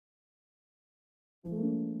Hi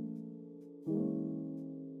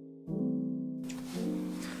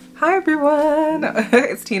everyone,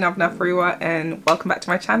 it's Tina Abnafariwa and welcome back to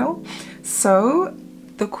my channel. So,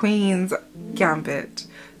 the Queen's Gambit.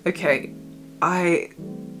 Okay, I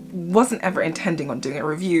wasn't ever intending on doing a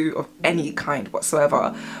review of any kind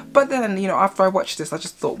whatsoever, but then, you know, after I watched this I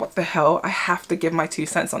just thought, what the hell, I have to give my 2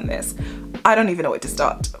 cents on this. I don't even know where to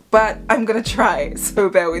start, but I'm gonna try, so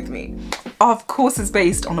bear with me. Of course it's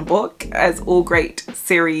based on a book, as all great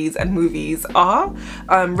series and movies are,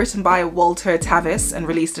 written by Walter Tevis and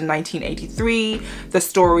released in 1983. The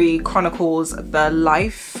story chronicles the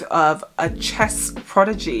life of a chess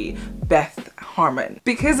prodigy, Beth Harmon.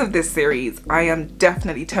 Because of this series, I am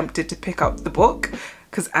definitely tempted to pick up the book,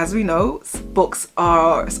 because as we know, books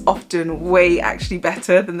are often way actually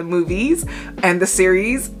better than the movies and the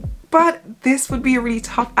series, but this would be a really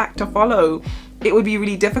tough act to follow. It would be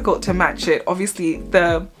really difficult to match it. Obviously,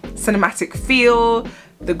 the cinematic feel,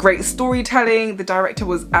 the great storytelling, the director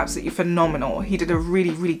was absolutely phenomenal. He did a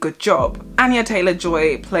really good job. Anya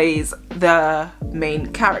Taylor-Joy plays the main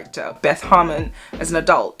character, Beth Harmon, as an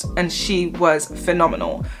adult, and she was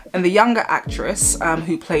phenomenal. And the younger actress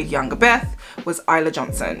who played younger Beth was Isla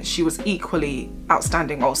Johnson. She was equally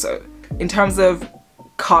outstanding also. In terms of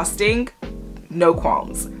casting, no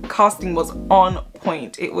qualms. Casting was on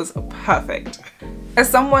point. It was perfect. As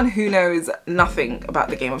someone who knows nothing about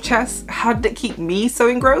the game of chess, how did it keep me so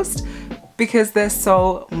engrossed? Because there's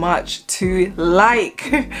so much to like.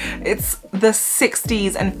 It's the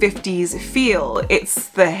 60s and 50s feel. It's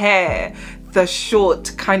the hair, the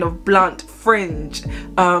short kind of blunt fringe.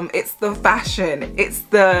 It's the fashion. It's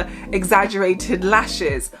the exaggerated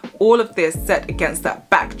lashes. All of this set against that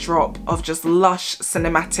backdrop of just lush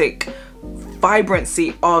cinematic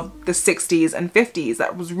vibrancy of the 60s and 50s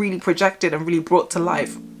that was really projected and really brought to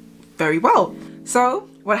life very well. So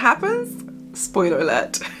what happens? Spoiler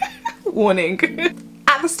alert. Warning.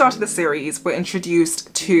 At the start of the series, we're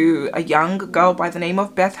introduced to a young girl by the name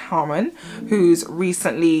of Beth Harmon, who's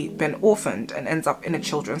recently been orphaned and ends up in a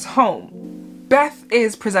children's home. Beth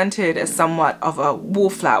is presented as somewhat of a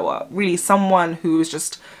wallflower, really someone who is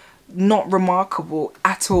just not remarkable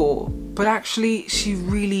at all, but actually she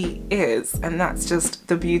really is, and that's just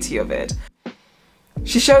the beauty of it.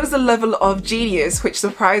 She shows a level of genius which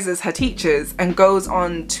surprises her teachers and goes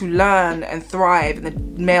on to learn and thrive in the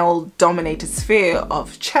male-dominated sphere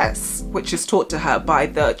of chess, which is taught to her by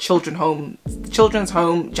the children's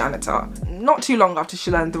home janitor. Not too long after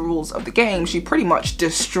she learned the rules of the game, she pretty much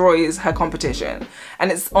destroys her competition,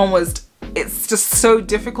 and it's just so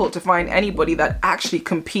difficult to find anybody that actually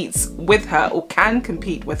competes with her or can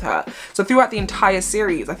compete with her. So throughout the entire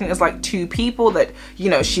series, I think there's like 2 people that, you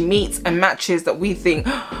know, she meets and matches that we think,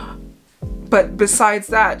 but besides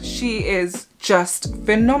that, she is just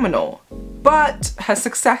phenomenal. But her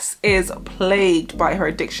success is plagued by her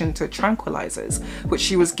addiction to tranquilizers, which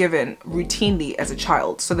she was given routinely as a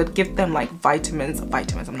child. So they'd give them like vitamins,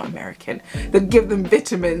 I'm not American. They'd give them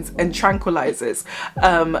vitamins and tranquilizers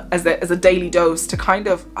as a daily dose to kind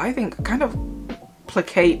of, I think, kind of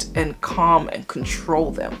placate and calm and control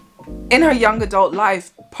them. In her young adult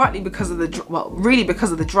life, partly because of really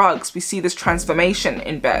because of the drugs, we see this transformation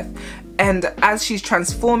in Beth. And as she's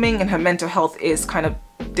transforming and her mental health is kind of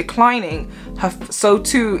declining, so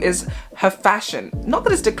too is her fashion. Not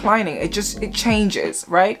that it's declining, it changes,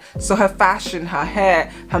 right? So her fashion, her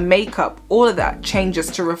hair, her makeup, all of that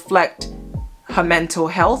changes to reflect her mental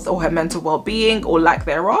health or her mental well-being or lack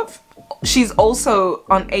thereof. She's also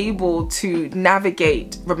unable to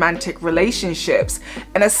navigate romantic relationships,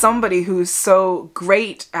 and as somebody who's so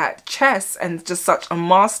great at chess and just such a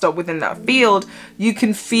master within that field, you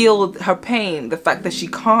can feel her pain, the fact that she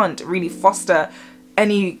can't really foster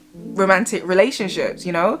any romantic relationships,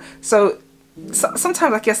 you know? So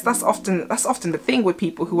sometimes I guess that's often the thing with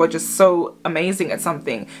people who are just so amazing at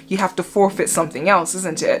something. You have to forfeit something else,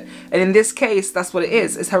 isn't it? And in this case, that's what it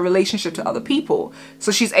is her relationship to other people.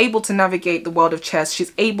 So she's able to navigate the world of chess.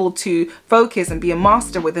 She's able to focus and be a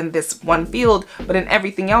master within this one field, but in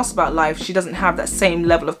everything else about life, she doesn't have that same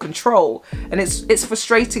level of control. And it's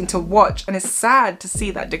frustrating to watch, and it's sad to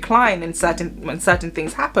see that decline when certain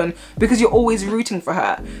things happen, because you're always rooting for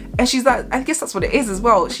her. And she's that, I guess that's what it is as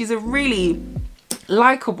well. She's a really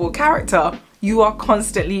likable character you are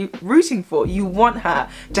constantly rooting for. You want her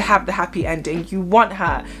to have the happy ending. You want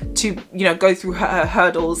her to, you know, go through her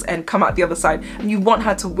hurdles and come out the other side. And you want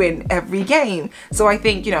her to win every game. So I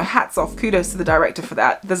think, you know, hats off, kudos to the director for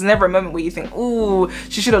that. There's never a moment where you think, ooh,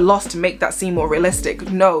 she should have lost to make that seem more realistic.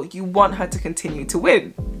 No, you want her to continue to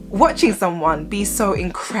win. Watching someone be so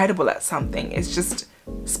incredible at something is just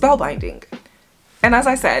spellbinding. And as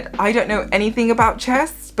I said, I don't know anything about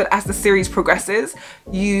chess, but as the series progresses,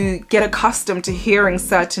 you get accustomed to hearing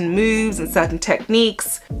certain moves and certain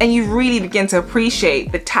techniques, and you really begin to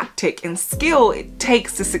appreciate the tactic and skill it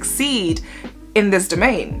takes to succeed in this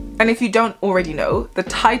domain. And if you don't already know, the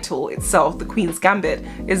title itself, The Queen's Gambit,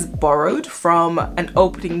 is borrowed from an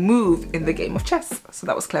opening move in the game of chess. So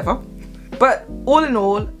that was clever. But all in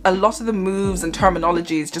all, a lot of the moves and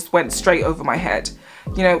terminologies just went straight over my head.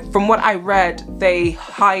 You know, from what I read, they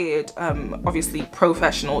hired obviously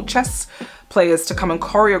professional chess players to come and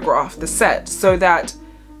choreograph the set so that,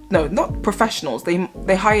 no, not professionals,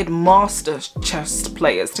 they hired master chess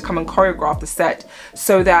players to come and choreograph the set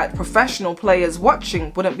so that professional players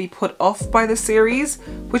watching wouldn't be put off by the series,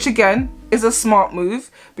 which again is a smart move,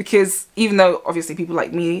 because even though obviously people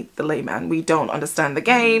like me, the layman, we don't understand the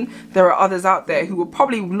game, there are others out there who were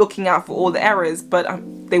probably looking out for all the errors, but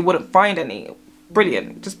they wouldn't find any.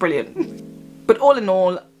 Brilliant, just brilliant. But all in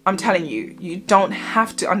all, I'm telling you, you don't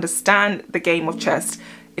have to understand the game of chess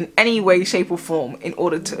in any way, shape or form in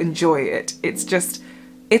order to enjoy it.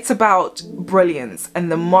 It's about brilliance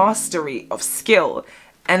and the mastery of skill,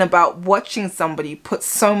 and about watching somebody put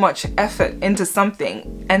so much effort into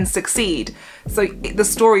something and succeed. So the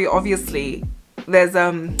story, obviously, there's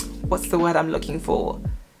what's the word I'm looking for?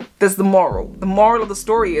 There's the moral. The moral of the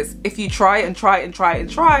story is if you try and try and try and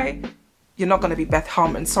try, you're not going to be Beth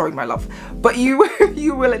Harmon, sorry my love, but you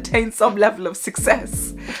will attain some level of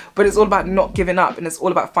success. But it's all about not giving up, and it's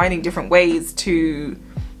all about finding different ways to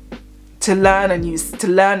learn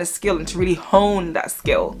a skill and to really hone that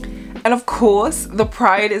skill. And of course, the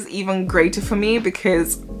pride is even greater for me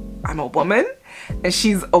because I'm a woman and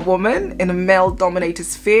she's a woman in a male-dominated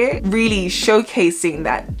sphere, really showcasing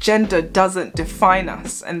that gender doesn't define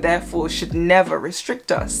us and therefore should never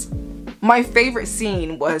restrict us. My favorite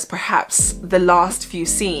scene was perhaps the last few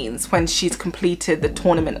scenes when she's completed the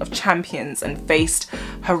Tournament of Champions and faced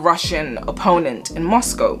her Russian opponent in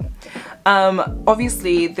Moscow.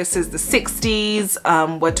 Obviously this is the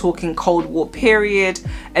 60s, we're talking Cold War period,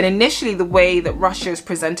 and initially the way that Russia is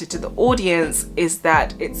presented to the audience is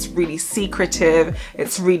that it's really secretive,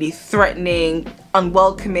 it's really threatening,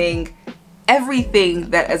 unwelcoming,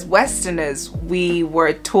 everything that as Westerners we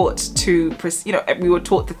were taught to, we were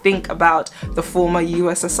taught to think about the former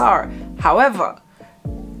USSR. However,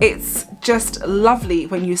 it's just lovely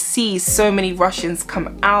when you see so many Russians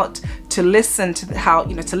come out to listen to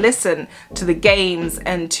to listen to the games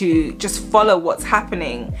and to just follow what's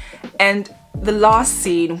happening. And the last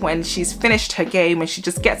scene when she's finished her game and she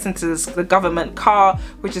just gets into the government car,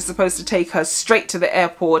 which is supposed to take her straight to the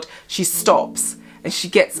airport, she stops and she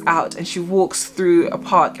gets out and she walks through a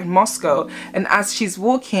park in Moscow. And as she's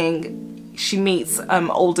walking, she meets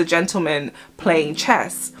older gentlemen playing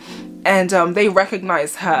chess. And they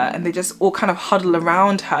recognize her and they just all kind of huddle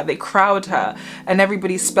around her, they crowd her, and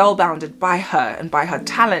everybody's spellbounded by her and by her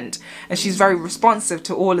talent. And she's very responsive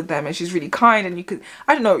to all of them and she's really kind, and you could,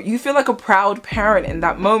 I don't know, you feel like a proud parent in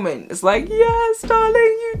that moment. It's like, yes, darling,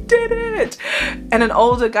 you did it. And an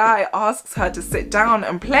older guy asks her to sit down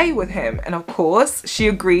and play with him. And of course, she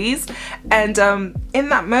agrees. And in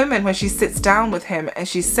that moment when she sits down with him and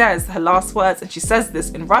she says her last words, and she says this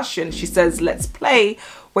in Russian, she says, "Let's play,"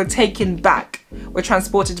 we're taken back. We're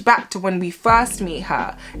transported back to when we first meet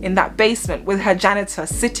her in that basement with her janitor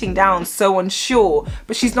sitting down so unsure,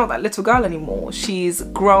 but she's not that little girl anymore. She's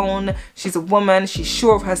grown, she's a woman, she's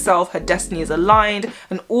sure of herself, her destiny is aligned,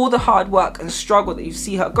 and all the hard work and struggle that you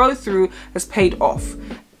see her go through has paid off.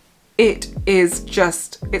 It is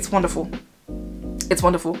just, it's wonderful. It's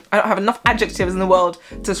wonderful. I don't have enough adjectives in the world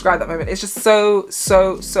to describe that moment. It's just so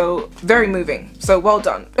very moving. So well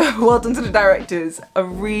done. Well done to the directors. A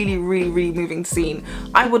really moving scene.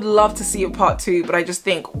 I would love to see a part 2, but I just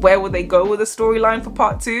think, where would they go with the storyline for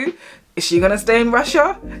part 2? Is she gonna stay in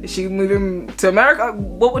Russia? Is she moving to America?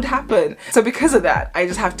 What would happen? So because of that, I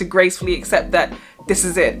just have to gracefully accept that this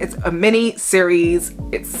is it. It's a mini series.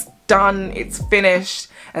 It's done. It's finished.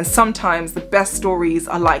 And sometimes the best stories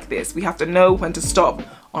are like this. We have to know when to stop,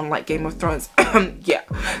 unlike Game of Thrones.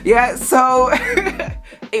 yeah, so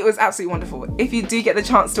it was absolutely wonderful. If you do get the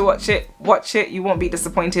chance to watch it, you won't be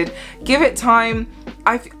disappointed. Give it time.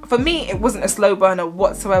 For me, it wasn't a slow burner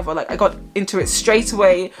whatsoever. Like, I got into it straight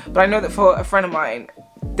away, but I know that for a friend of mine,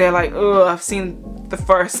 they're like, oh, I've seen the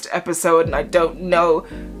first episode and I don't know.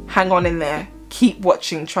 Hang on in there. Keep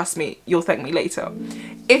watching, trust me, you'll thank me later.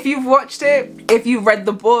 If you've watched it, if you've read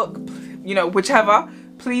the book, whichever,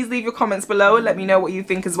 please leave your comments below and let me know what you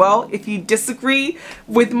think as well. If you disagree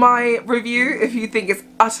with my review, if you think it's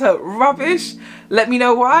utter rubbish, let me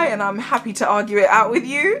know why and I'm happy to argue it out with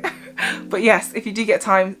you. But yes, if you do get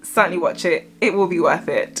time, certainly watch it. It will be worth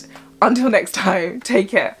it. Until next time, take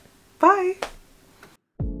care. Bye.